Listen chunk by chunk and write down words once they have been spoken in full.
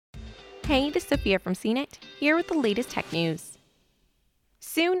Hey, this is Sophia from CNET, here with the latest tech news.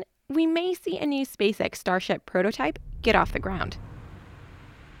 Soon, we may see a new SpaceX Starship prototype get off the ground.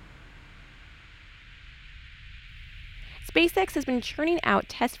 SpaceX has been churning out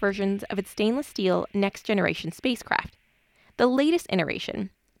test versions of its stainless steel next-generation spacecraft. The latest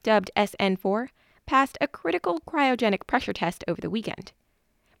iteration, dubbed SN4, passed a critical cryogenic pressure test over the weekend.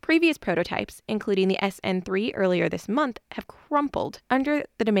 Previous prototypes, including the SN3 earlier this month, have crumpled under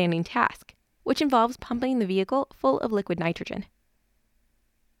the demanding task, which involves pumping the vehicle full of liquid nitrogen.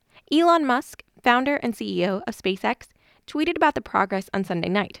 Elon Musk, founder and CEO of SpaceX, tweeted about the progress on Sunday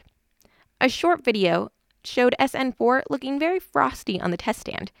night. A short video showed SN4 looking very frosty on the test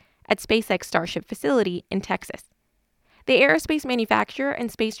stand at SpaceX Starship facility in Texas. The aerospace manufacturer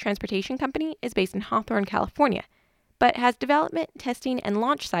and space transportation company is based in Hawthorne, California, but has development, testing, and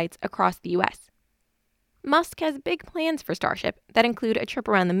launch sites across the U.S. Musk has big plans for Starship that include a trip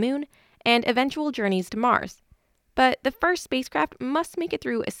around the moon and eventual journeys to Mars. But the first spacecraft must make it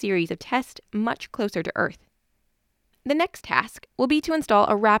through a series of tests much closer to Earth. The next task will be to install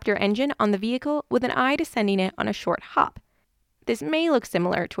a Raptor engine on the vehicle with an eye to sending it on a short hop. This may look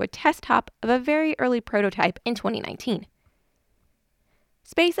similar to a test hop of a very early prototype in 2019.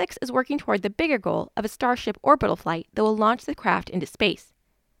 SpaceX is working toward the bigger goal of a Starship orbital flight that will launch the craft into space.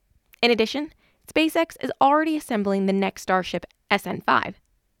 In addition, SpaceX is already assembling the next Starship SN5.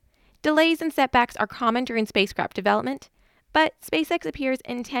 Delays and setbacks are common during spacecraft development, but SpaceX appears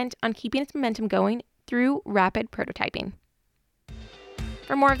intent on keeping its momentum going through rapid prototyping.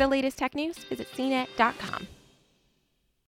 For more of the latest tech news, visit cnet.com.